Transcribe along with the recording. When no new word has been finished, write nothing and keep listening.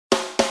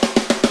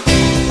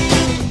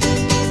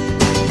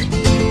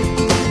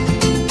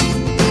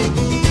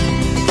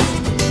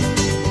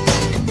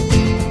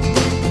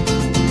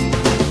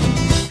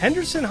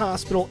Henderson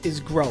Hospital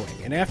is growing,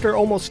 and after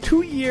almost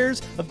 2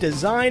 years of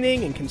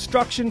designing and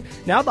construction,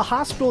 now the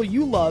hospital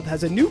you love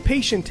has a new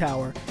patient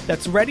tower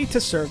that's ready to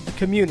serve the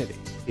community.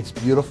 It's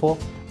beautiful.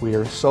 We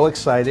are so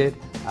excited.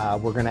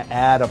 We're going to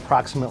add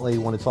approximately,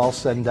 when it's all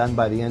said and done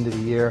by the end of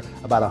the year,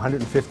 about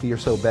 150 or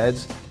so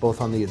beds, both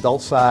on the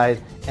adult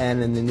side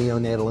and in the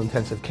neonatal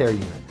intensive care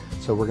unit.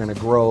 So we're going to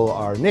grow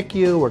our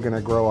NICU, we're going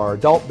to grow our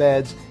adult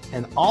beds,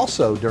 and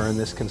also during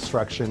this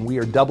construction, we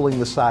are doubling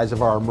the size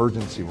of our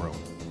emergency room.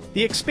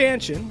 The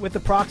expansion, with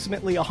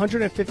approximately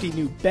 150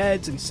 new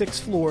beds and 6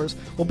 floors,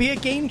 will be a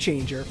game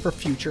changer for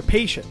future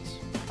patients.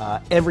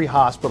 Every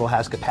hospital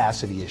has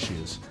capacity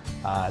issues.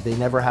 They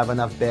never have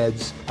enough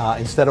beds.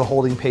 Instead of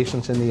holding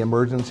patients in the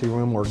emergency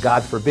room or,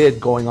 God forbid,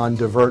 going on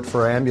divert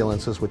for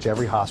ambulances, which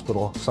every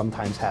hospital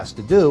sometimes has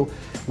to do,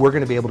 we're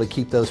going to be able to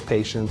keep those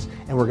patients,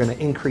 and we're going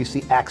to increase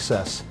the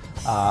access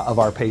of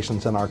our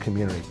patients in our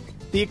community.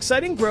 The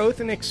exciting growth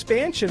and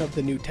expansion of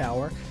the new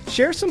tower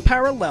shares some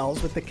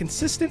parallels with the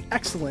consistent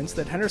excellence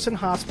that Henderson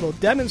Hospital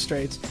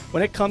demonstrates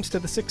when it comes to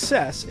the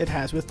success it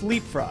has with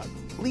Leapfrog.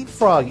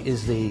 Leapfrog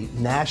is the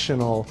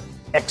national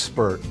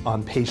expert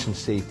on patient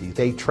safety.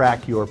 They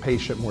track your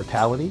patient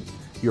mortality,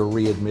 your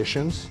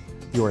readmissions,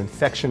 your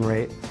infection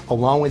rate,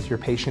 along with your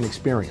patient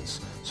experience.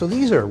 So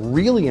these are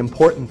really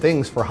important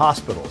things for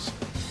hospitals.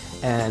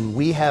 And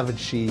we have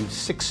achieved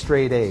 6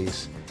 straight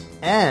A's.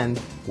 And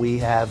we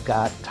have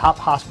got top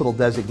hospital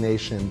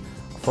designation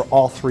for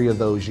all 3 of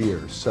those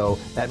years. So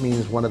that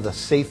means one of the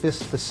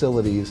safest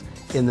facilities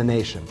in the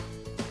nation.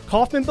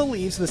 Kaufman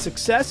believes the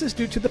success is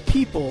due to the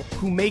people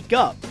who make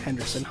up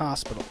Henderson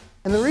Hospital.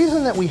 And the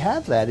reason that we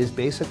have that is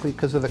basically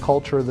because of the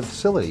culture of the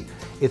facility.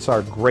 It's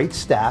our great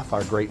staff,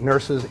 our great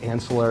nurses,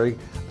 ancillary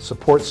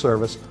support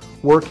service,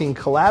 working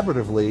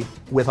collaboratively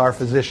with our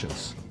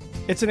physicians.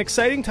 It's an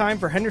exciting time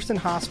for Henderson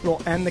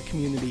Hospital and the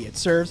community it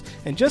serves,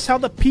 and just how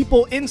the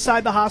people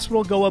inside the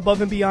hospital go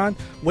above and beyond,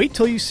 wait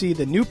till you see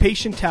the new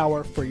patient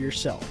tower for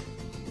yourself.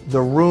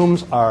 The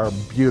rooms are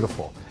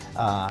beautiful.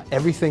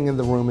 Everything in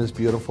the room is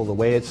beautiful. The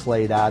way it's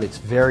laid out, it's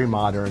very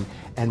modern,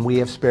 and we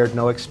have spared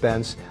no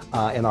expense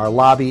in our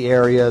lobby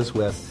areas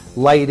with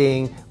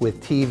lighting,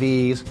 with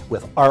TVs,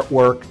 with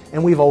artwork,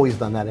 and we've always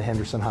done that at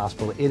Henderson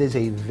Hospital. It is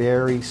a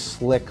very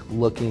slick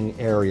looking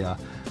area.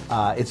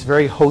 It's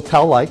very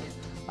hotel-like.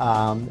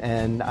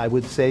 And I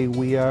would say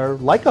we are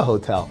like a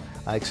hotel,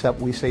 except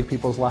we save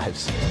people's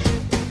lives.